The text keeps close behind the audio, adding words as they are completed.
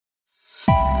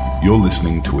You're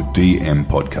listening to a DM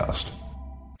podcast.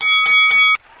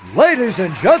 Ladies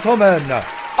and gentlemen,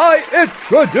 I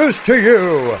introduce to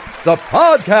you the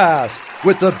podcast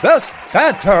with the best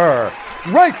banter,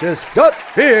 greatest gut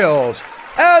feels,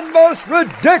 and most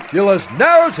ridiculous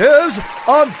narratives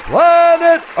on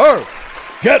planet Earth.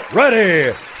 Get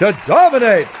ready to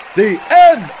dominate the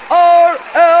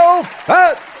NRL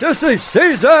Fantasy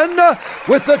season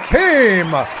with the team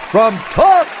from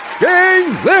Talking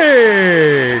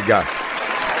League.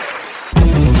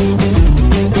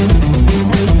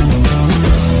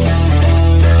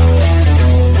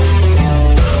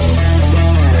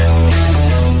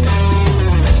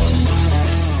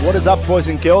 What is up, boys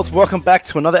and girls? Welcome back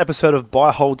to another episode of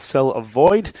Buy, Hold, Sell,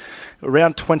 Avoid.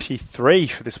 Round 23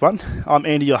 for this one. I'm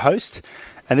Andy, your host,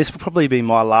 and this will probably be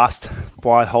my last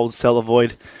Buy, Hold, Sell,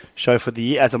 Avoid show for the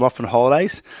year as I'm off on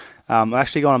holidays. I'm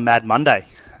actually going on Mad Monday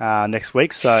next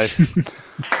week, so...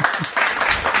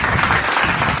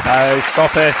 No,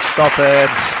 stop it.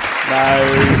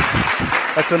 No...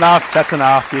 That's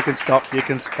enough. You can stop.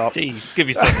 Jeez, give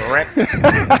yourself a rap.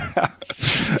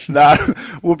 No,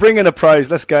 we'll bring in the pros.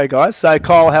 Let's go, guys. So,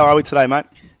 Kyle, how are we today, mate?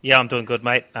 Yeah, I'm doing good,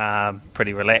 mate.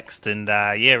 Pretty relaxed and,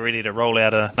 ready to roll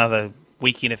out another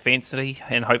weekend of fantasy,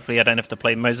 and hopefully I don't have to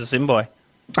play Moses Imbai.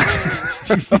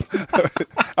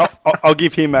 I'll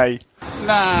give him a...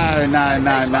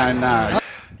 No.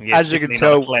 Yeah, as you can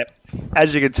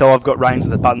tell, I've got range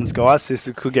of the buttons, guys. This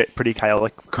could get pretty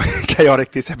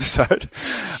chaotic this episode.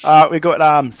 We've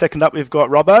got second up. We've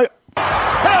got Robbo.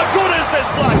 How good is this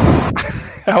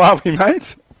bloke? How are we,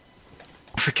 mate?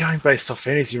 For going based off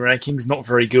fantasy rankings, not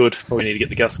very good. Probably need to get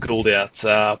the Gus Gould out.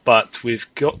 But we've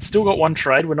still got one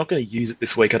trade. We're not going to use it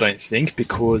this week, I don't think,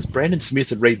 because Brandon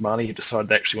Smith and Reed Marnie have decided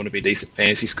they actually want to be decent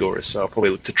fantasy scorers. So I'll probably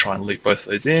look to try and loop both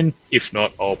those in. If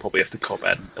not, I'll probably have to cop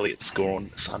Adam Elliott's score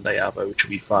on Sunday Arvo, which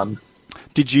will be fun.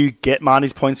 Did you get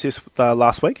Marnie's points this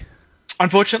last week?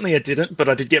 Unfortunately, I didn't, but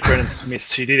I did get Brandon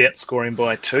Smith, who did outscore him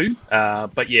by 2.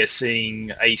 But yeah,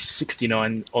 seeing a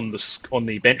 69 on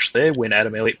the bench there when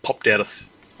Adam Elliott popped out of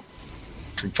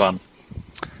some fun.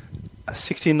 A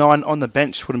 69 on the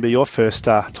bench wouldn't be your first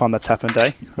time that's happened,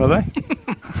 eh, Robbo?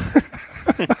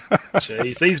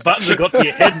 Jeez, these buttons have got to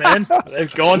your head, man.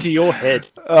 They've gone to your head.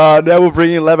 Now we'll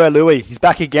bring in Lebo Louis. He's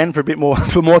back again for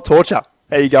more torture.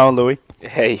 How you going, Louis?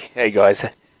 Hey guys.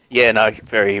 Yeah, no,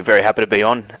 very, very happy to be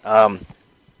on.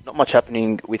 Not much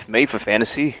happening with me for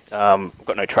fantasy. I've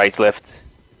got no trades left.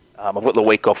 I've got the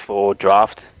week off for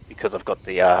draft because I've got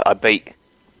I beat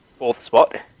 4th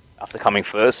spot after coming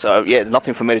first. So yeah,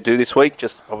 nothing for me to do this week.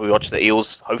 Just probably watch the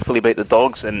Eels, hopefully beat the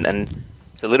Dogs and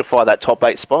solidify that top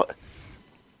 8 spot.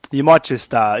 You might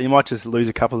just lose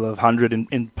a couple of hundred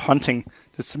in punting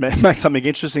just to make something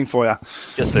interesting for you.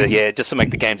 Just to make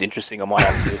the games interesting, I might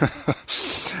have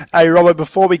to. Hey, Robert,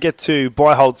 before we get to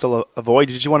Buy, Hold, Sell, Avoid,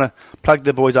 did you want to plug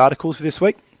the boys' articles for this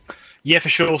week? Yeah, for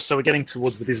sure. So we're getting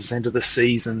towards the business end of the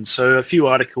season. So a few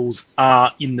articles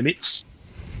are in the midst.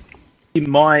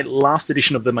 My last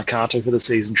edition of the Mercato for the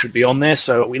season should be on there.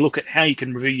 So we look at how you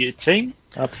can review your team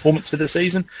performance for the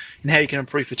season and how you can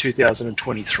improve for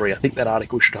 2023. I think that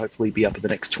article should hopefully be up in the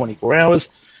next 24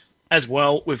 hours. As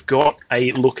well, we've got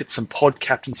a look at some pod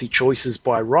captaincy choices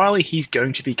by Riley. He's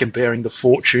going to be comparing the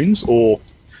fortunes, or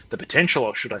the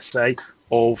potential, should I say,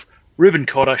 of Ruben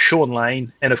Cotter, Sean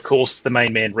Lane, and of course the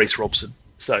main man, Reece Robson.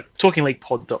 So,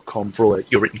 talkingleaguepod.com for all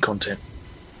your written content.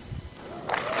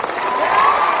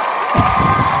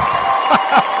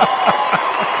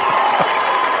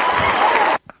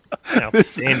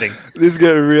 Outstanding. This is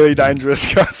getting really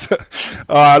dangerous, guys.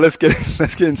 All right, let's get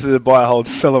into the Buy, Hold,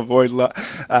 Sell, Avoid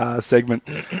segment.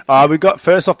 We've got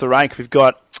first off the rank. We've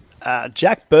got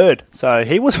Jack Bird. So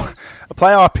he was a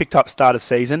player I picked up start of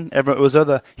season. It was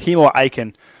either him or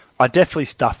Aiken. I definitely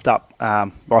stuffed up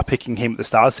by picking him at the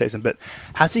start of the season. But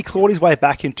has he clawed his way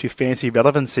back into fantasy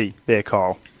relevancy there,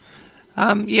 Kyle?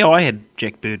 Yeah, I had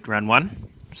Jack Bird round 1.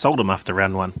 Sold him after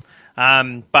round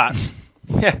 1. But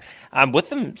yeah.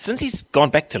 With him, since he's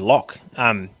gone back to lock,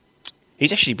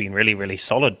 he's actually been really, really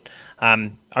solid.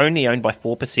 Only owned by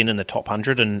 4% in the top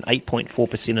 100 and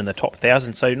 8.4% in the top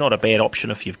 1,000, so not a bad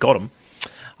option if you've got him.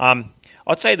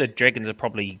 I'd say the Dragons have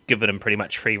probably given him pretty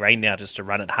much free rein now just to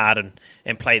run it hard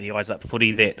and play the eyes-up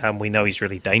footy that we know he's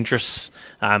really dangerous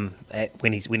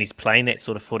when he's playing that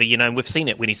sort of footy. You know, and we've seen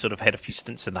it when he's sort of had a few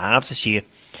stints in the halves this year.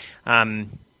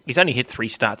 He's only had 3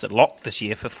 starts at lock this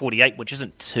year for 48, which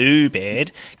isn't too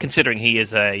bad, considering he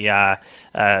is a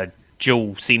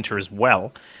dual centre as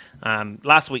well.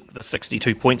 Last week, the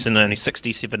 62 points in only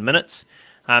 67 minutes.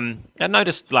 I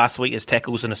noticed last week his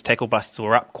tackles and his tackle busts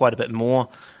were up quite a bit more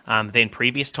than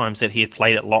previous times that he had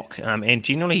played at lock. And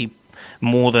generally,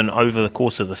 more than over the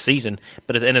course of the season.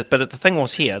 But the thing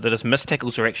was here that his missed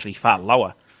tackles are actually far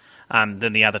lower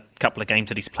than the other couple of games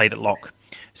that he's played at lock.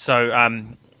 So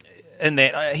in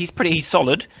that he's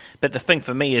solid. But the thing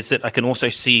for me is that I can also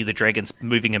see the Dragons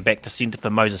moving him back to centre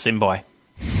for Moses Mbai,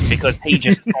 because he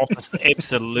just offers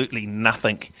absolutely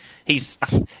nothing. He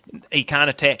can't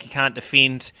attack, he can't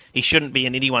defend. He shouldn't be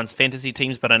in anyone's fantasy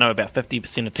teams, but I know about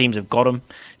 50% of teams have got him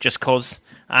just cause.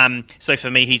 So for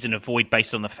me, he's an avoid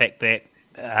based on the fact that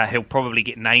he'll probably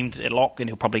get named at lock, and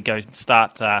he'll probably go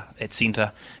start at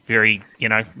centre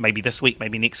maybe this week,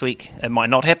 maybe next week. It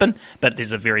might not happen, but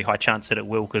there's a very high chance that it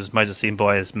will, because Moses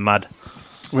Mbai is mud.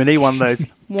 We need one of those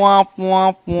womp,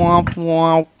 womp, womp,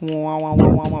 womp, womp,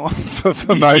 womp, womp,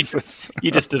 for Moses.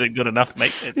 You just did it good enough,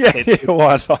 mate.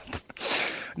 Why not?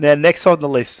 Now, next on the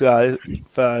list, so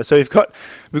we've got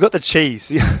the cheese.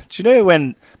 Do you know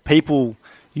when people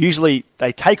usually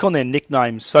they take on their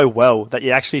nicknames so well that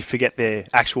you actually forget their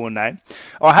actual name?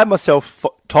 I had myself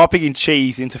typing in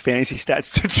cheese into fantasy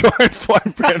stats to try and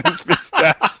find Brandon Smith's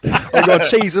stats. I got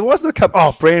cheese. It wasn't a cup.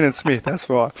 Oh, Brandon Smith. That's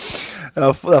right.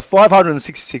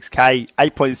 566k,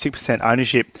 8.6%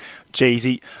 ownership.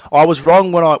 Jeezy. I was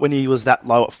wrong when he was that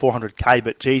low at 400k,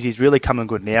 but Jeezy's really coming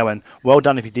good now, and well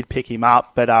done if you did pick him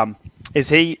up. But is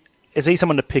he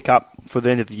someone to pick up for the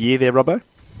end of the year there, Robbo?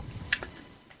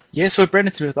 Yeah, so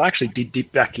Brandon Smith, I actually did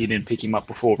dip back in and pick him up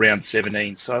before round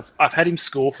 17. So I've had him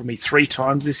score for me 3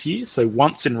 times this year. So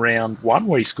once in round 1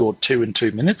 where he scored 2 in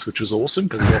 2 minutes, which was awesome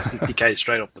because he lost 50k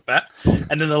straight off the bat.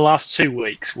 And then the last 2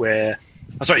 weeks round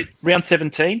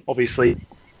 17, obviously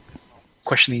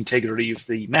question the integrity of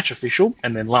the match official.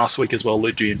 And then last week as well,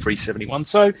 Ludu in 371.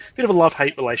 So a bit of a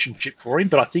love-hate relationship for him,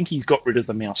 but I think he's got rid of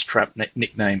the mousetrap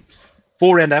nickname.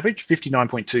 4-round average,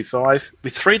 59.25,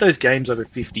 with 3 of those games over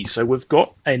 50. So we've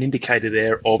got an indicator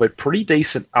there of a pretty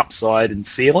decent upside and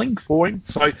ceiling for him.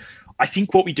 So I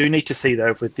think what we do need to see, though,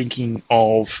 if we're thinking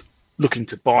of looking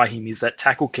to buy him, is that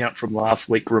tackle count from last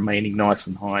week remaining nice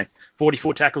and high.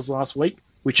 44 tackles last week,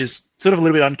 which is sort of a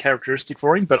little bit uncharacteristic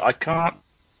for him, but I can't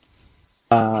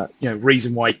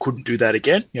reason why he couldn't do that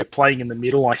again. Playing in the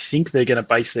middle, I think they're going to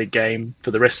base their game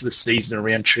for the rest of the season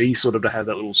around Cheese, sort of to have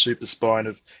that little super spine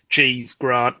of Cheese,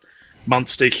 Grant,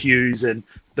 Munster, Hughes, and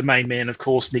the main man, of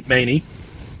course, Nick Meaney.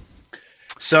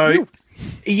 So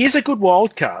he is a good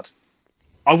wild card.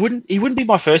 He wouldn't be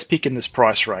my first pick in this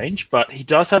price range, but he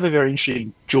does have a very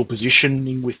interesting dual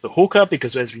positioning with the hooker,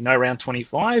 because as we know, round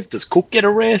 25, does Cook get a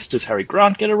rest? Does Harry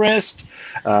Grant get a rest?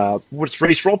 What's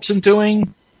Reece Robson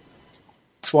doing?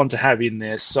 One to have in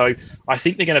there. So I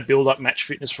think they're going to build up match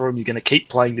fitness for him. He's going to keep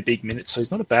playing the big minutes, so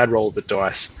he's not a bad roll of the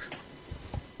dice.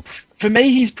 For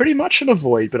me, he's pretty much an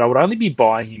avoid, but I would only be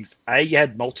buying him if you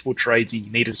had multiple trades, you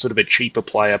needed sort of a cheaper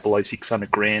player below 600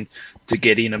 grand to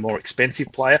get in a more expensive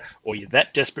player, or you're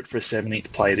that desperate for a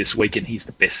 17th player this week and he's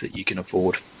the best that you can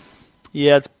afford.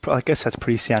 Yeah, I guess that's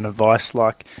pretty sound advice.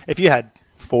 Like, if you had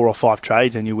 4 or 5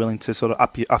 trades and you're willing to sort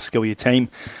of upskill your team,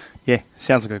 yeah,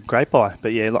 sounds like a great buy.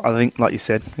 But yeah, I think, like you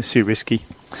said, it's too risky.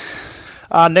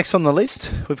 Next on the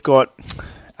list, we've got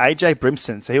AJ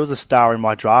Brimson. So he was a star in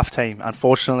my draft team.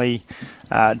 Unfortunately,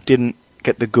 didn't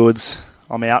get the goods.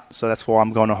 I'm out, so that's why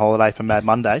I'm going on holiday for Mad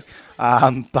Monday.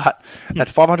 But at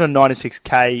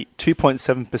 596k,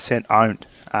 2.7% owned.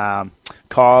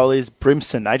 Kyle, is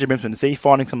AJ Brimson, is he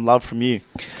finding some love from you?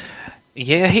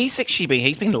 Yeah, he's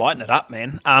been lighting it up,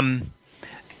 man.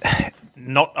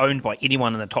 Not owned by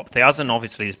anyone in the top 1,000.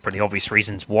 Obviously, there's pretty obvious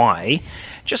reasons why.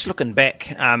 Just looking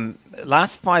back,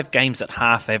 last 5 games at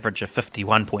half, average of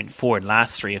 51.4, and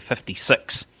last 3 of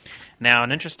 56. Now,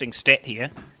 an interesting stat here: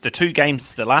 the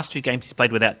last 2 games he's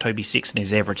played without Toby Sexton,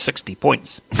 he's averaged 60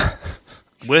 points.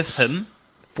 With him,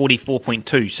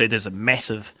 44.2. So there's a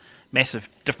massive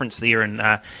difference there,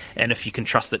 and if you can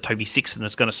trust that Toby Sexton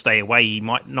is going to stay away, he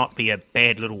might not be a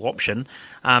bad little option.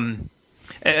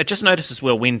 I just noticed as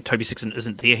well, when Toby Sexton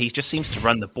isn't there, he just seems to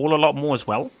run the ball a lot more as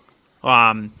well.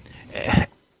 And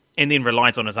then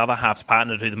relies on his other half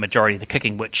partner to do the majority of the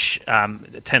kicking, which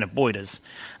Tanner Boyd is.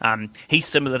 He's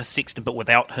similar to Sexton, but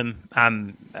without him,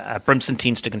 Brimson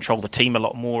tends to control the team a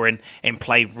lot more and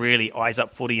play really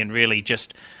eyes-up footy and really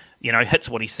just, hits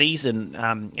what he sees, and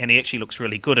he actually looks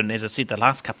really good. And as I said, the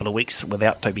last couple of weeks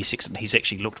without Toby Sexton, he's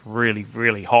actually looked really,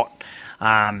 really hot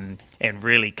and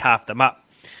really carved them up.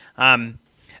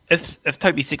 If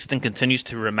Toby Sexton continues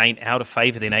to remain out of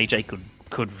favour, then AJ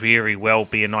could very well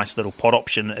be a nice little pot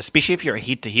option, especially if you're a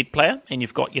head-to-head player and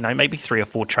you've got maybe 3 or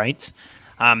 4 trades.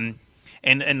 And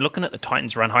looking at the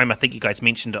Titans run home, I think you guys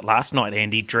mentioned it last night,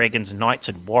 Andy. Dragons, Knights,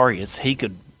 and Warriors. He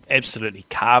could absolutely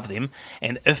carve them.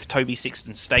 And if Toby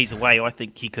Sexton stays away, I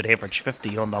think he could average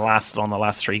 50 on the last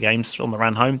 3 games on the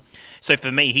run home. So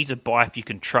for me, he's a buy if you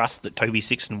can trust that Toby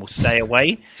Sexton will stay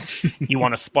away. You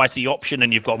want a spicy option,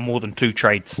 and you've got more than 2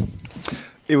 trades.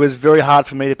 It was very hard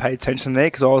for me to pay attention there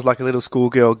because I was like a little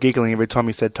schoolgirl giggling every time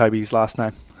he said Toby's last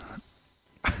name.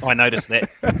 I noticed that.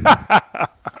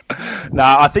 No,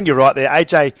 I think you're right there.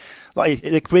 AJ,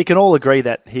 like, we can all agree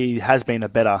that he has been a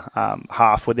better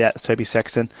half without Toby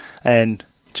Sexton. And,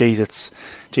 geez,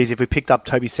 if we picked up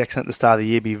Toby Sexton at the start of the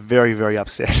year, be very, very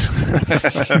upset.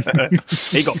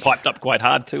 He got piped up quite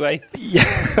hard too, eh?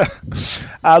 Yeah.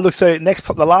 Look, so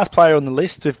the last player on the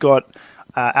list, we've got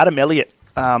Adam Elliott.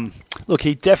 Look,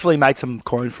 he definitely made some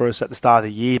coin for us at the start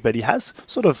of the year, but he has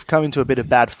sort of come into a bit of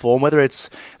bad form, whether it's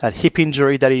that hip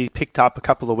injury that he picked up a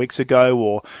couple of weeks ago,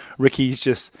 or Ricky's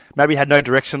just maybe had no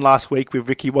direction last week with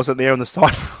Ricky wasn't there on the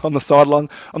sideline.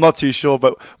 I'm not too sure,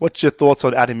 but what's your thoughts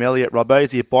on Adam Elliott, Robbo?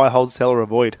 Is he a buy, hold, sell, or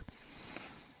avoid?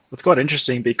 It's quite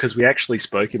interesting because we actually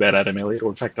spoke about Adam Elliott, or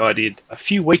in fact I did a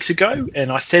few weeks ago, and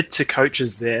I said to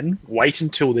coaches then, wait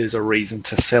until there's a reason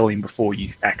to sell him before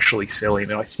you actually sell him.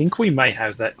 And I think we may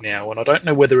have that now, and I don't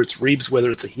know whether it's ribs,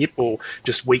 whether it's a hip, or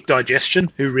just weak digestion,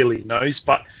 who really knows,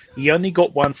 but he only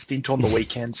got 1 stint on the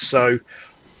weekend, so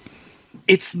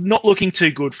it's not looking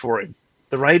too good for him.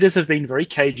 The Raiders have been very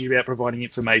cagey about providing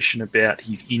information about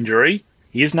his injury.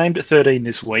 He is named at 13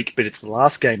 this week, but it's the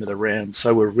last game of the round,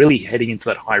 so we're really heading into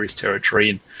that high-risk territory.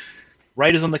 And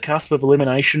Raiders on the cusp of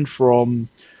elimination from,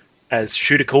 as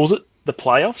Shooter calls it, the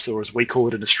playoffs, or as we call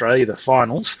it in Australia, the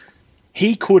finals.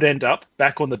 He could end up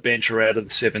back on the bench or out of the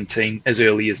 17 as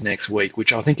early as next week,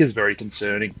 which I think is very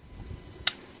concerning.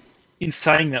 In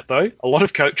saying that, though, a lot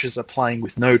of coaches are playing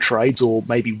with no trades or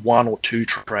maybe 1 or 2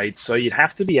 trades, so you'd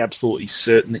have to be absolutely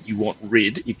certain that you want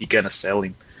rid if you're going to sell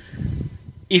him.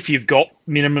 If you've got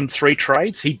minimum 3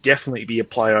 trades, he'd definitely be a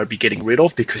player I'd be getting rid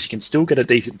of because you can still get a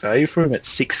decent value for him at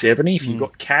 $670. If you've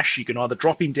got cash, you can either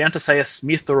drop him down to, say, a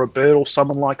Smith or a Bird or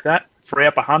someone like that, free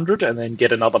up 100, and then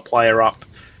get another player up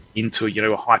into,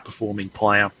 a high-performing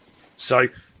player. So,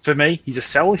 for me, he's a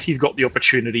sell if you've got the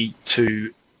opportunity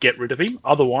to get rid of him.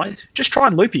 Otherwise, just try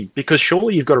and loop him because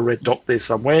surely you've got a red dot there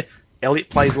somewhere. Elliott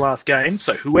plays last game,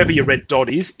 so whoever your red dot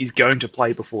is going to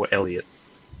play before Elliott.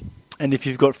 And if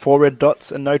you've got 4 red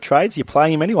dots and no trades, you're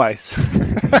playing him anyways.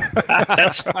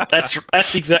 That's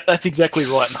exactly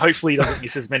right. And hopefully he doesn't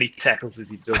miss as many tackles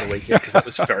as he did on the weekend because that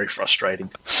was very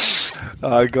frustrating.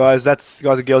 Guys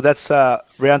and girls, that's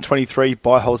round 23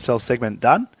 buy, hold, sell segment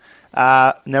done.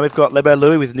 Now we've got Lebo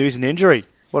Louis with news and injury.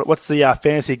 What's the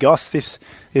fantasy goss this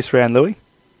round, Louis?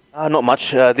 Not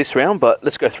much this round, but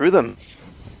let's go through them.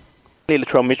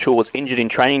 Latrell Mitchell was injured in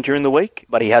training during the week,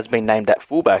 but he has been named at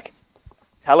fullback.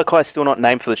 Talakai is still not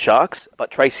named for the Sharks,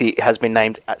 but Tracy has been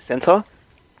named at centre.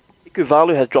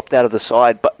 Ikuvalu has dropped out of the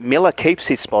side, but Miller keeps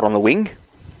his spot on the wing.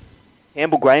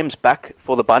 Campbell Graham's back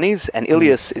for the Bunnies, and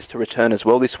Ilias is to return as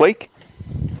well this week.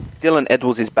 Dylan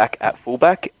Edwards is back at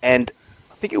fullback, and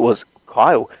I think it was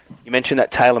Kyle. You mentioned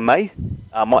that Taylor May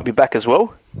might be back as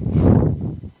well.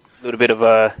 A little bit of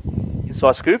a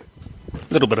inside scoop.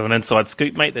 A little bit of an inside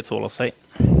scoop, mate. That's all I'll say.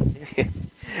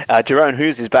 Jerome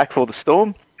Hughes is back for the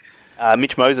Storm.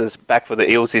 Mitch Moses back for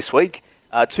the Eels this week.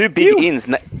 2 big ins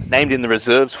named in the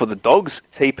reserves for the Dogs,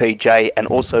 TPJ and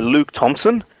also Luke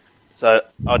Thompson. So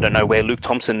I don't know where Luke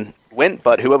Thompson went,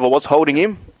 but whoever was holding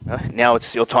him, now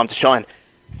it's your time to shine.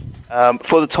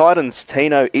 For the Titans,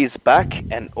 Tino is back,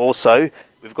 and also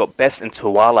we've got Best and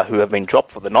Tuwala who have been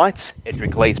dropped for the Knights.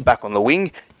 Edric Lee's back on the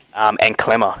wing, and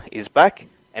Clemmer is back.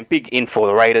 And big in for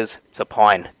the Raiders,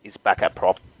 Tapine is back at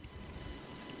prop.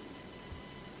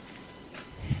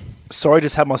 Sorry,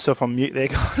 just had myself on mute there,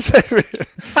 guys.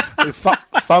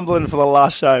 Fumbling for the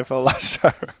last show.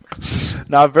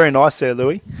 No, very nice there,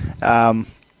 Louis. What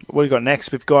we got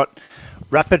next? We've got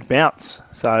Rapid Bounce.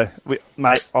 So,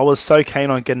 mate, I was so keen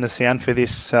on getting the sound for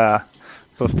this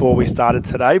before we started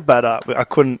today, but I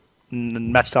couldn't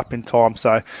match up in time,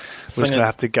 so we're just going to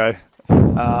have to go.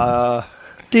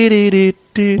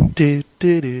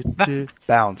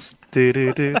 Bounce.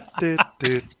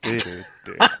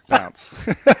 Bounce.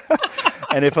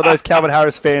 And for those Calvin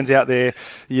Harris fans out there,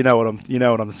 you know what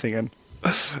I'm singing.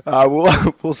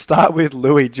 We'll start with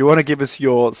Louis. Do you want to give us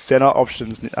your centre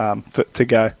options to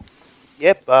go?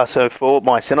 Yep. So for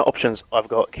my centre options, I've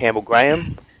got Campbell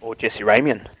Graham or Jesse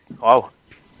Ramian. Kyle.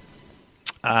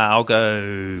 I'll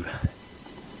go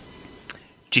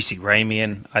Jesse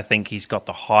Ramian. I think he's got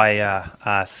the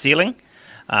higher ceiling,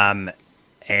 and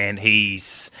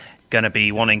he's going to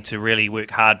be wanting to really work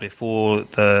hard before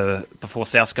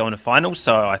Souths go into finals.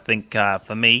 So I think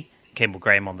for me, Campbell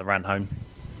Graham on the run home.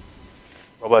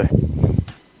 Robbo.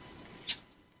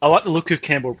 I like the look of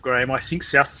Campbell Graham. I think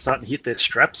South are starting to hit their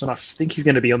straps, and I think he's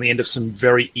going to be on the end of some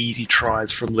very easy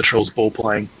tries from Littrell's ball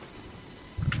playing.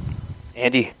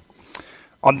 Andy.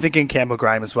 I'm thinking Campbell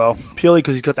Graham as well, purely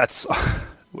because he's got that.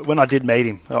 When I did meet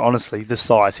him, honestly, the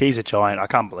size, he's a giant. I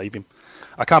can't believe him.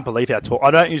 I can't believe how tall.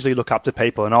 I don't usually look up to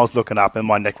people, and I was looking up, and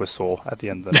my neck was sore at the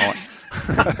end of the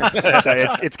night. So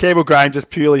it's Campbell Graham just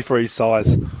purely for his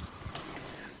size.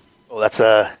 Well, that's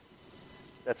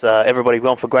everybody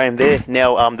going for Graham there.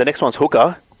 Now, the next one's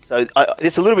hooker. So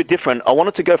it's a little bit different. I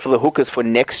wanted to go for the hookers for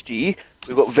next year.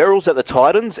 We've got Verrills at the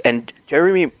Titans and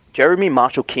Jeremy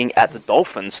Marshall-King at the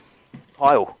Dolphins.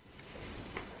 Kyle.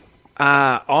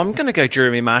 I'm going to go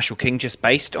Jeremy Marshall-King just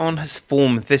based on his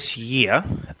form this year,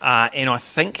 and I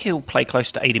think he'll play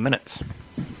close to 80 minutes.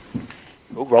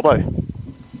 Oh, Robbo.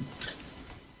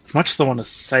 As much as I want to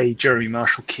say Jeremy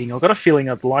Marshall-King, I've got a feeling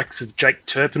the likes of Jake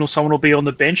Turpin or someone will be on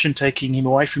the bench and taking him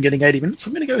away from getting 80 minutes.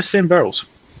 I'm going to go with Sam Verrills.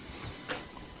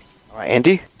 All right,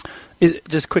 Andy.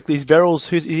 Just quickly, is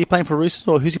Verrills, is he playing for Roosters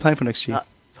or who's he playing for next year?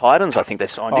 Titans, I think they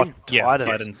signed him.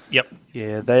 Titans. Yep.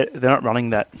 Yeah, they're not running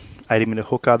that 80-minute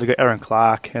hooker. They've got Aaron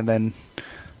Clark and then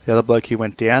the other bloke who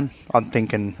went down. I'm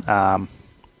thinking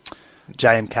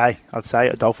JMK, I'd say,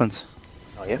 at Dolphins.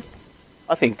 Oh, yeah.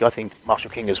 I think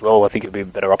Marshall-King as well. I think it'd be a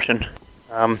better option.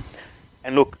 And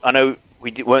look, I know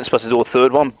weren't supposed to do a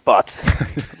third one, but...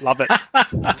 Love it.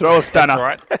 Throw a spanner.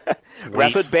 Right.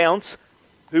 Rapid bounce.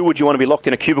 Who would you want to be locked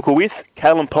in a cubicle with?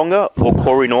 Kalen Ponga or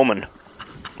Corey Norman?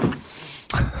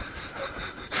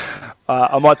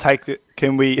 I might take it.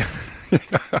 Can we...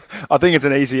 I think it's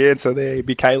an easy answer there. It'd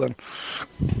be Kalen.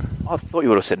 I thought you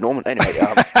would have said Norman. Anyway,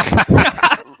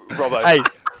 Robbo. Hey,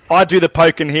 I do the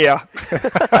poking here.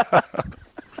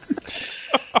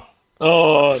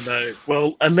 Oh, no.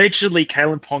 Well, allegedly,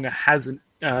 Kalen Ponga hasn't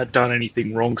done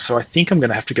anything wrong, so I think I'm going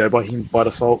to have to go by him by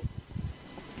default.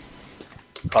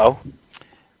 Kyle?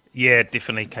 Yeah,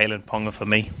 definitely Kalen Ponga for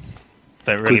me.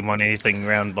 Don't really want anything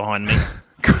around behind me.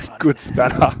 Good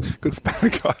spanner. Good spanner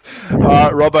guy. All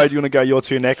right, Robbo, do you want to go your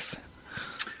two next?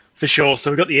 For sure.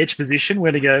 So we've got the edge position.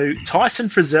 We're going to go Tyson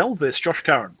Frizzell versus Josh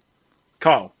Curran.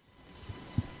 Kyle.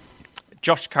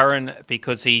 Josh Curran,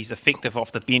 because he's effective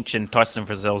off the bench, and Tyson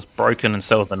Frizzell's broken, and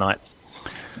so are the Knights.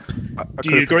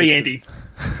 Do you agree, Andy?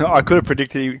 I could have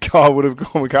predicted Kyle would have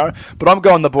gone with Curran, but I'm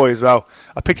going the boy as well.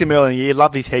 I picked him early in the year.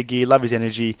 Love his headgear. Love his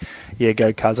energy. Yeah,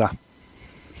 go Cuzza.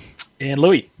 And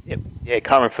Louis. Yep. Yeah,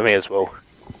 Curran for me as well.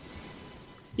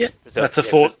 Yeah, that's a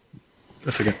four.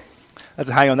 That's okay.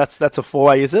 Hang on, that's a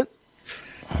 4A, is it?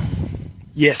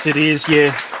 Yes, it is,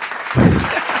 yeah.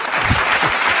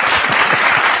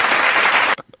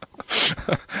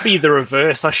 Be the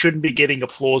reverse. I shouldn't be getting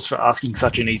applause for asking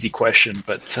such an easy question,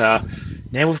 but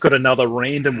now we've got another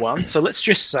random one. So let's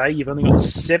just say you've only got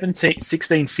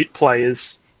 16 fit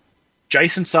players.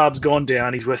 Jason Saab's gone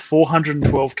down. He's worth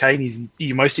 $412K, and he's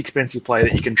your most expensive player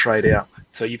that you can trade out.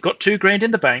 So you've got $2,000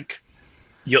 in the bank.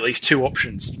 You got these two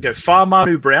options. You can go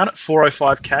Manu Brown at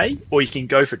 $405K, or you can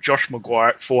go for Josh Maguire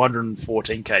at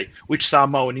 $414K. Which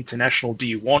Samoan international do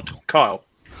you want, Kyle?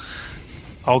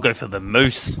 I'll go for the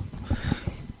Moose.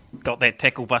 Got that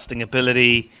tackle busting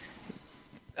ability.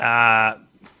 Yep,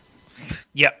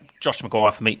 Josh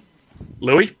Maguire for me.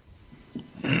 Louis?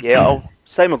 Yeah, I'll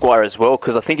say Maguire as well,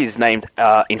 because I think he's named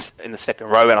in the second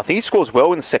row, and I think he scores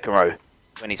well in the second row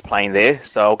when he's playing there.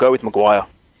 So I'll go with Maguire.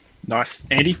 Nice.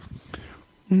 Andy?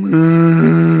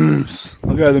 Moose.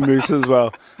 I'll go the Moose as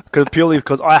well. Purely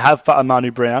because I have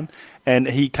Manu Brown, and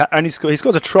he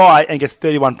scores a try and gets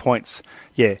 31 points.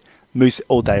 Yeah, Moose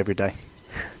all day, every day.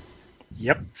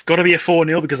 Yep. It's got to be a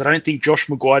 4-0 because I don't think Josh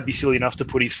Maguire would be silly enough to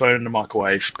put his phone in the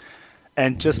microwave.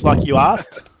 And just like you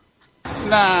asked...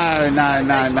 No.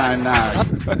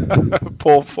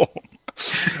 Poor form.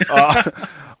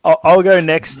 I'll go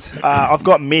next. I've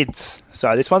got mids.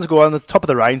 So this one's going on the top of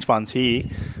the range ones here.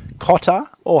 Cotter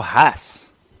or Haas?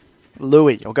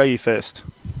 Louis, I'll go you first.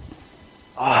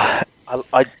 I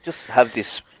just have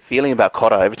this feeling about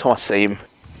Cotter. Every time I see him,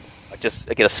 I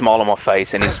get a smile on my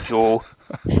face, and his jaw,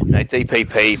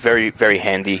 DPP, very, very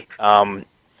handy. I'm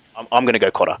going to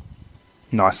go Cotter.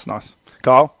 Nice.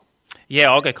 Kyle? Yeah,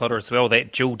 I'll go Cotter as well.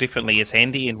 That duel definitely is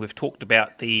handy, and we've talked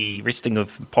about the resting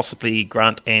of possibly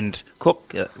Grant and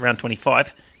Cook around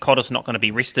 25. Cotter's not going to be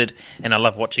rested, and I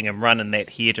love watching him run, and that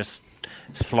hair just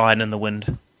flying in the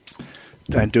wind.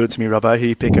 Don't do it to me, Robbo. Who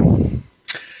you picking?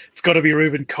 It's got to be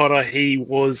Ruben Cotter. He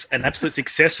was an absolute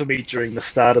success for me during the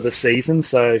start of the season.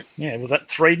 So, yeah, was that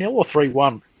 3-0 or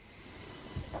 3-1?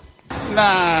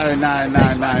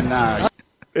 No.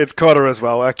 It's Cotter as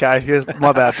well. Okay, here's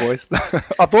my bad, boys.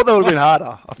 I thought that would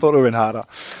have been harder.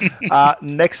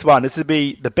 Next one. This would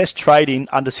be the best trading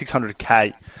under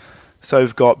 600k. So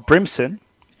we've got Brimson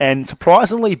and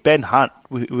surprisingly Ben Hunt,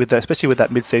 especially with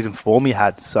that mid-season form he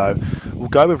had. So we'll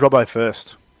go with Robbo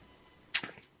first.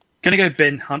 Going to go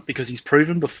Ben Hunt because he's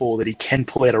proven before that he can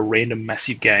pull out a random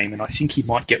massive game, and I think he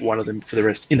might get one of them for the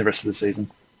rest of the season.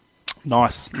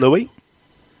 Nice, Louis.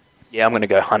 Yeah, I'm going to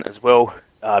go Hunt as well.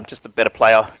 Just a better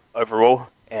player overall,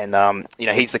 and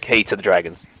he's the key to the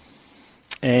Dragons.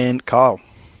 And Kyle.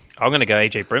 I'm going to go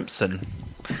AJ Brimson.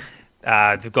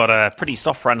 They've got a pretty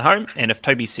soft run home, and if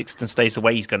Toby Sexton stays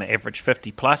away, he's going to average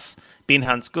 50 plus. Ben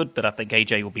Hunt's good, but I think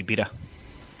AJ will be better.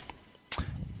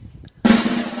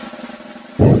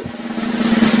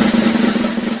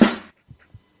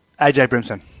 AJ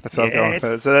Brimson. That's what I'm going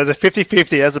for. So there's a 50-50.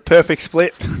 There's a perfect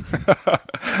split.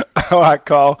 All right,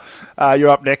 Kyle. You're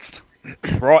up next.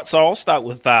 Right, so I'll start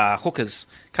with hookers.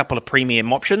 A couple of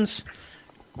premium options.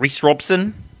 Reece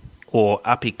Robson or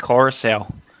Api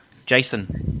Coruscant.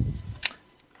 Jason.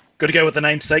 Got to go with the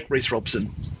namesake, Reece Robson.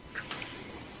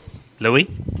 Louis.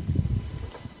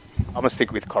 I'm going to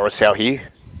stick with Coruscant here,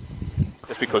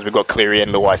 just because we've got Cleary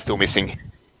and Luai still missing.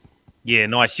 Yeah,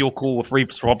 nice. Your call with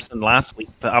Reece Robson last week.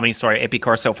 Api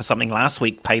Coruscant for something last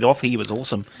week paid off. He was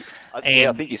awesome. I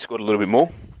think he scored a little bit more.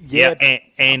 Yeah,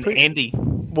 and Andy.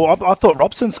 Well, I thought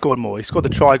Robson scored more. He scored the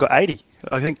try, got 80.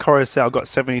 I think Coruscant got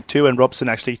 72, and Robson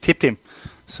actually tipped him.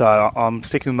 So I'm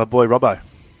sticking with my boy Robbo.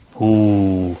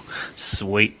 Ooh,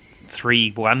 sweet.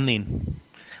 3-1 then.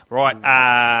 Right,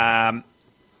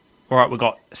 we've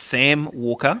got Sam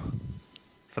Walker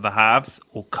for the halves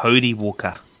or Cody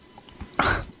Walker.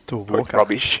 Both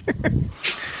rubbish.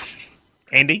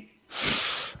 Andy?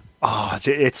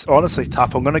 It's honestly tough.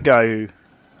 I think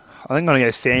I'm going to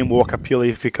go Sam Walker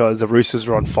purely because the Roosters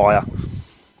are on fire.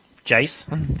 Jace?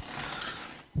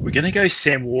 We're going to go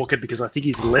Sam Walker because I think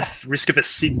he's less risk of a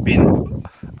sin bin.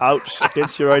 Ouch,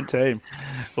 against your own team.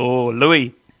 Oh,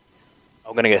 Louis?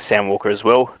 I'm going to go Sam Walker as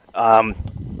well.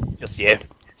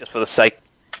 Just for the sake.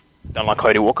 Don't like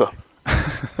Cody Walker.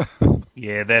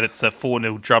 Yeah, it's a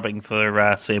 4-0 drubbing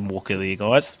for Sam Walker there,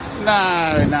 guys.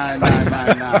 No.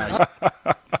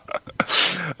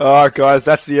 All right, guys,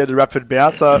 that's the end of Rapid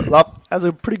Bounce. That was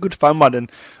a pretty good fun one.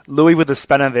 And Louis with the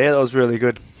spanner there, that was really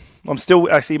good. I'm still,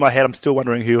 actually in my head, I'm still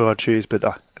wondering who I'll choose, but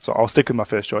so I'll stick with my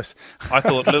first choice.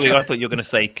 Louis, I thought you were going to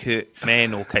say Kurt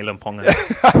Mann or Kalen Ponga.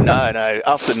 No.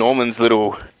 After Norman's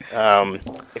little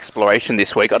exploration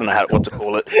this week, I don't know what to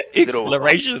call it.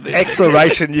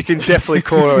 Exploration. You can definitely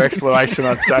call it exploration,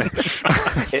 I'd say.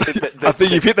 I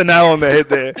think you've hit the nail on the head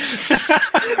there.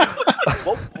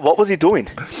 What was he doing?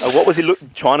 What was he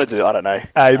trying to do? I don't know.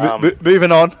 Hey,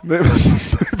 moving on. Moving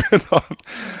on.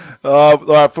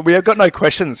 But we have got no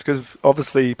questions because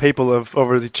obviously people have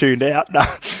already tuned out.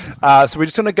 So we're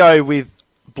just going to go with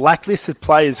blacklisted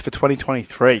players for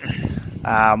 2023.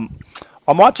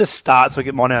 I might just start so I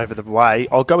get mine out of the way.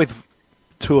 I'll go with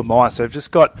two of mine. So I've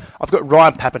got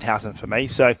Ryan Pappenhausen for me.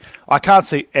 So I can't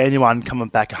see anyone coming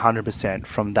back 100%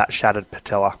 from that shattered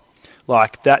patella.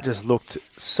 Like, that just looked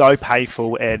so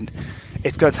painful, and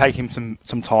it's going to take him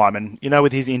some time. And,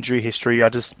 with his injury history,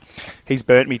 he's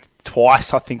burnt me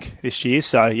twice, I think, this year.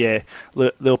 So, yeah,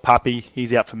 little puppy,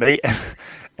 he's out for me.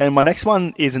 And my next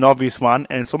one is an obvious one,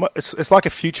 and it's like a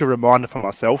future reminder for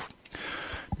myself.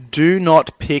 Do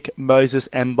not pick Moses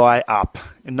Mbai up.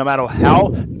 And no matter how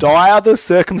dire the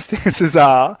circumstances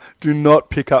are, do not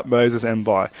pick up Moses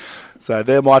Mbai. So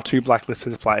they're my two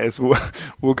blacklisted players.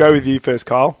 We'll go with you first,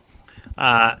 Kyle.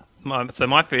 My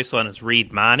first one is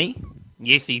Reed Marnie.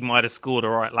 Yes, he might have scored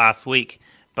all right last week,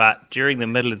 but during the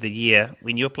middle of the year,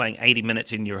 when you're playing 80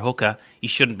 minutes in your hooker, you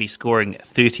shouldn't be scoring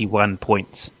 31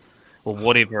 points or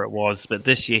whatever it was. But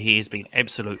this year, he has been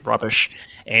absolute rubbish.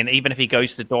 And even if he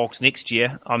goes to Dogs next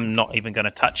year, I'm not even going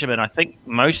to touch him. And I think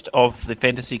most of the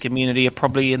fantasy community are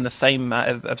probably in the same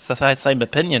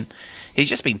opinion. He's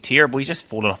just been terrible. He's just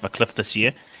fallen off a cliff this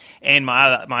year. And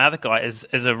my other guy is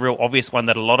a real obvious one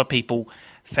that a lot of people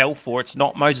fell for. It's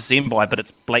not Moses Mbai, but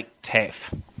it's Blake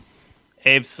Taff.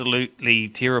 Absolutely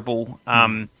terrible.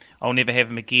 I'll never have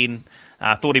him again.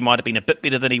 I thought he might have been a bit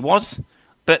better than he was.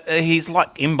 But he's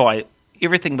like Mbai.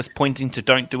 Everything was pointing to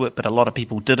don't do it, but a lot of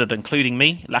people did it, including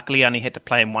me. Luckily, I only had to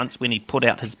play him once when he put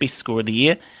out his best score of the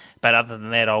year. But other than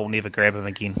that, I'll never grab him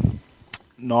again.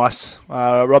 Nice.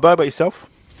 Robbo, about yourself?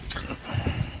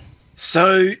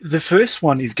 So the first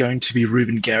one is going to be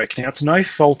Ruben Garrick. Now, it's no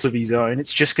fault of his own.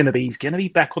 It's just he's going to be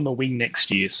back on the wing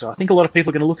next year. So I think a lot of people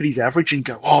are going to look at his average and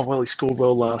go, oh, well, he scored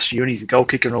well last year and he's a goal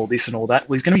kicker and all this and all that.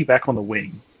 Well, he's going to be back on the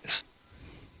wing.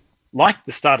 like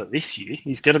the start of this year,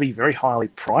 he's going to be very highly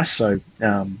priced. So,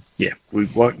 we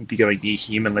won't be going near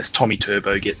him unless Tommy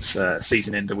Turbo gets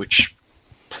season ender, which,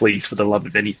 please, for the love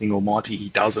of anything almighty, he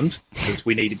doesn't, because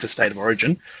we need him for State of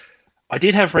Origin. I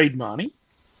did have Reed Marnie.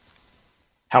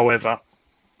 However,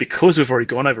 because we've already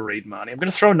gone over Reed Marnie, I'm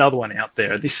going to throw another one out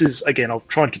there. This is, again, I'll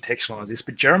try and contextualise this,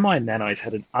 but Jeremiah Nanai's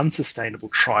had an unsustainable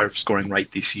try scoring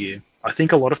rate this year. I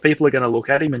think a lot of people are going to look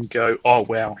at him and go, oh,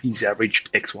 wow, he's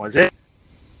averaged XYZ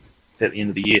at the end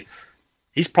of the year.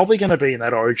 He's probably going to be in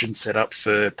that Origin setup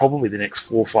for probably the next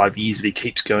 4 or 5 years if he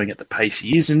keeps going at the pace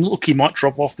he is. And look, he might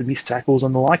drop off the missed tackles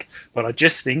and the like, but I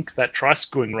just think that try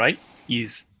scoring rate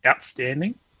is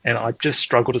outstanding, and I just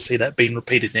struggle to see that being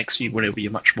repeated next year when he'll be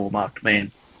a much more marked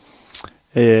man.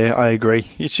 Yeah, I agree.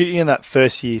 You're shooting in that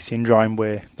first year syndrome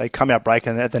where they come out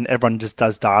breaking and then everyone just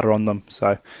does data on them. So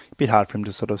a bit hard for him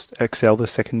to sort of excel the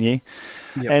second year.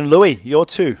 Yep. And Louis, your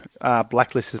two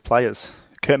blacklisted players.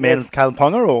 Kurt Mann and Caleb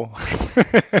Ponga, or?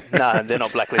 No, they're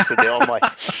not blacklisted. They're on my...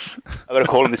 I've got to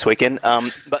call them this weekend.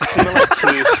 But similar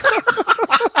to...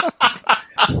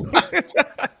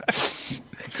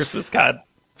 Christmas card.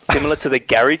 Similar to the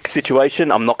Garrick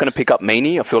situation, I'm not going to pick up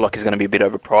Meany. I feel like he's going to be a bit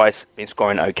overpriced. Been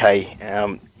scoring okay.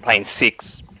 Playing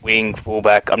 6, wing,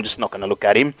 fullback. I'm just not going to look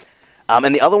at him.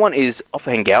 And the other one is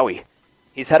Offahengawi.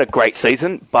 He's had a great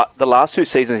season, but the last 2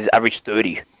 seasons he's averaged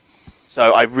 30. So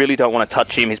I really don't want to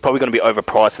touch him. He's probably going to be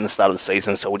overpriced in the start of the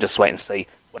season, so we'll just wait and see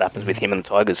what happens with him and the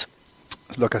Tigers.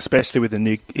 Look, especially with the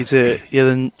new... Is it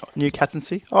the new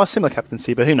captaincy? Oh, similar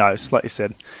captaincy, but who knows, like you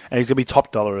said. And he's going to be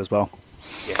top dollar as well.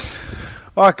 Yeah.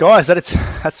 All right, guys,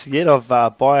 that's the end of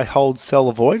Buy, Hold, Sell,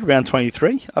 Avoid, round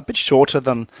 23. A bit shorter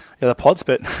than the other pods,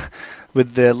 but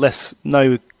with the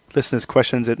no listeners'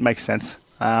 questions, it makes sense.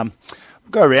 We'll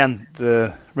go around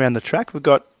the track. We've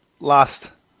got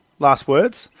last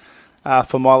words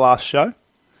for my last show.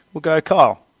 We'll go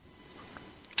Kyle.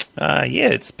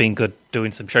 It's been good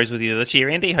doing some shows with you this year,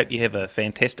 Andy. Hope you have a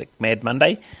fantastic Mad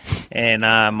Monday. And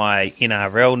my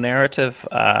NRL narrative,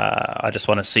 I just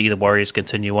want to see the Warriors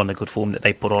continue on the good form that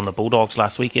they put on the Bulldogs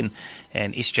last weekend,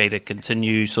 and SJ to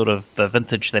continue sort of the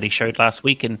vintage that he showed last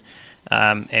week, and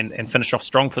finish off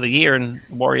strong for the year, and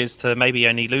Warriors to maybe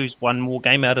only lose one more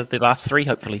game out of the last 3,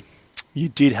 hopefully. You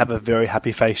did have a very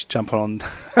happy face jumping on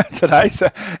today, so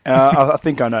I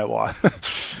think I know why.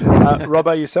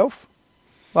 Robbo, yourself?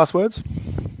 Last words?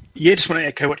 Yeah, just want to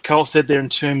echo what Cole said there in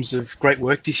terms of great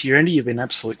work this year, Andy. You've been an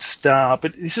absolute star.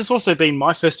 But this has also been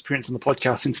my first appearance on the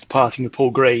podcast since the passing of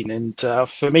Paul Green. And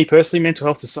for me personally, mental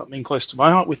health is something close to my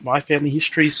heart with my family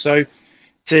history. So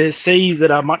to see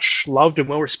that a much loved and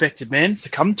well-respected man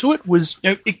succumb to it was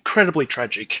incredibly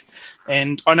tragic.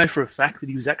 And I know for a fact that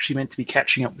he was actually meant to be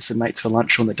catching up with some mates for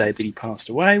lunch on the day that he passed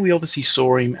away. We obviously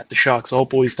saw him at the Sharks Old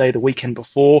Boys Day the weekend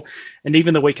before, and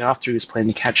even the week after he was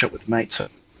planning to catch up with mates. So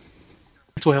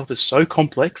mental health is so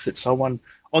complex that someone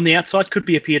on the outside could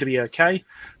appear to be okay,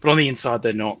 but on the inside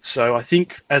they're not. So I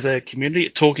think as a community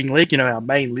at Talking League, our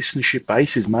main listenership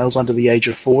base is males under the age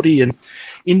of 40, and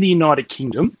in the United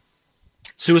Kingdom,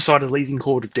 suicide is the leading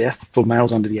cause of death for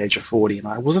males under the age of 40. And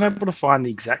I wasn't able to find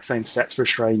the exact same stats for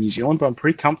Australia and New Zealand, but I'm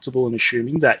pretty comfortable in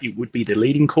assuming that it would be the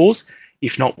leading cause,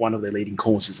 if not one of the leading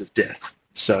causes of death.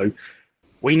 So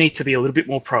we need to be a little bit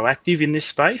more proactive in this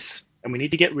space, and we need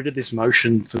to get rid of this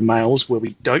motion for males where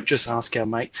we don't just ask our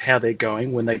mates how they're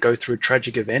going when they go through a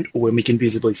tragic event or when we can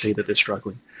visibly see that they're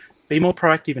struggling. Be more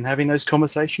proactive in having those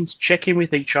conversations, check in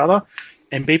with each other,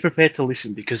 and be prepared to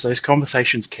listen, because those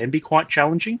conversations can be quite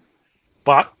challenging.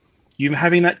 But you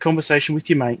having that conversation with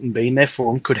your mate and being there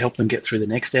for them could help them get through the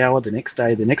next hour, the next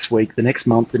day, the next week, the next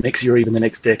month, the next year, even the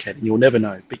next decade. And you'll never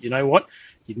know. But you know what?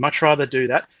 You'd much rather do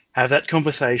that, have that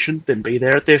conversation, than be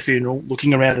there at their funeral,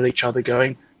 looking around at each other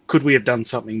going, could we have done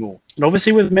something more? And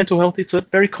obviously with mental health, it's a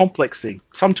very complex thing.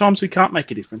 Sometimes we can't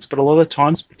make a difference, but a lot of the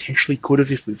times potentially could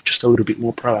have if we were just a little bit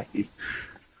more proactive.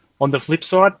 On the flip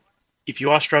side, if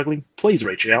you are struggling, please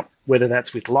reach out, whether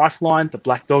that's with Lifeline, the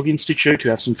Black Dog Institute, who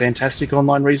have some fantastic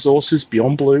online resources,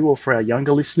 Beyond Blue, or for our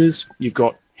younger listeners, you've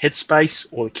got Headspace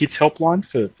or the Kids Helpline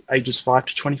for ages 5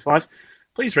 to 25.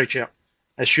 Please reach out.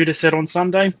 As Shooter said on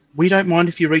Sunday, we don't mind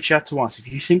if you reach out to us.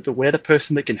 If you think that we're the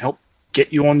person that can help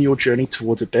get you on your journey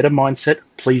towards a better mindset,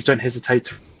 please don't hesitate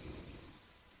to.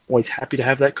 Always happy to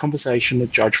have that conversation, a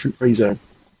judgment-free zone.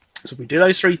 So if we do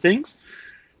those 3 things,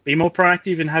 be more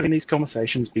proactive in having these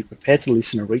conversations, be prepared to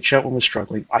listen and reach out when we're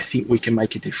struggling, I think we can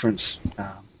make a difference.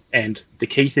 And the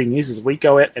key thing is, as we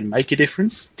go out and make a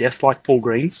difference, deaths like Paul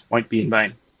Green's won't be in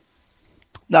vain.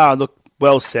 No, look,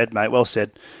 well said, mate, well said.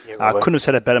 Yeah, couldn't have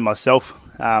said it better myself.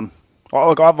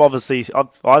 I've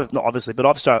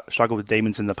struggled with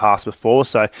demons in the past before,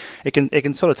 so it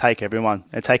can sort of take everyone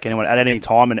and take anyone at any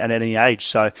time and at any age.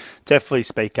 So definitely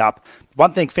speak up.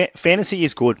 One thing, fantasy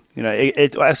is good. You know,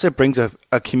 it actually brings a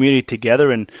community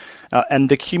together, and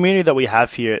the community that we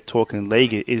have here at Talking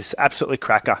League is absolutely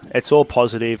cracker. It's all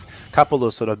positive, a couple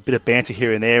of sort of bit of banter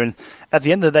here and there, and at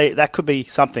the end of the day, that could be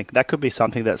something. That could be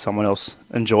something that someone else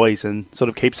enjoys and sort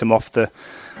of keeps them off the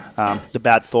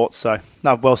bad thoughts. So,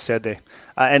 no, well said there.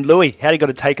 And Louis, how you got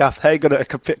to take off? How you got to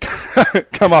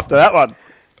come after that one?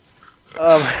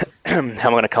 How am I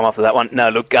going to come after that one? No,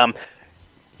 look,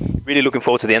 really looking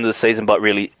forward to the end of the season, but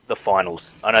really the finals.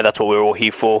 I know that's what we're all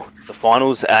here for, the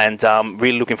finals, and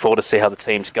really looking forward to see how the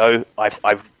teams go. I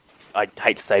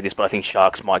hate to say this, but I think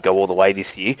Sharks might go all the way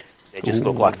this year. They just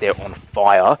look like they're on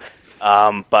fire.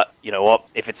 But you know what?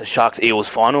 If it's a Sharks-Eels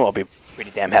final, I'll be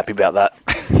pretty damn happy about that.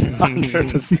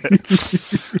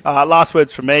 100%. Last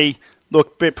words from me.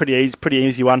 Look, pretty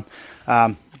easy one.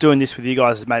 Doing this with you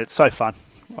guys has made it so fun.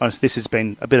 Honestly, this has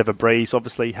been a bit of a breeze.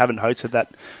 Obviously, haven't hosted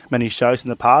that many shows in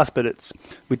the past, but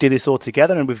we did this all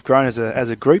together and we've grown as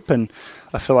a group, and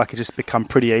I feel like it's just become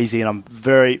pretty easy, and I'm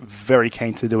very, very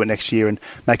keen to do it next year and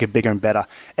make it bigger and better.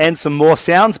 And some more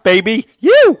sounds, baby.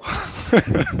 You!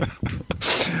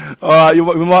 All right,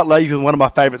 we might leave with one of my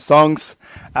favourite songs.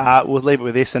 We'll leave it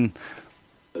with this, and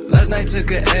last night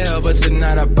took a L, but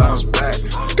tonight I bounce back.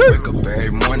 Wake up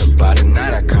every morning, by the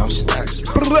night I count stacks.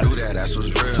 Do that, that's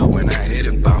what's real. When I hit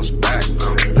it, bounce back.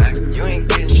 You ain't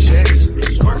getting checks.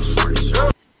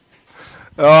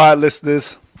 all right,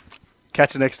 listeners.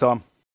 Catch you next time.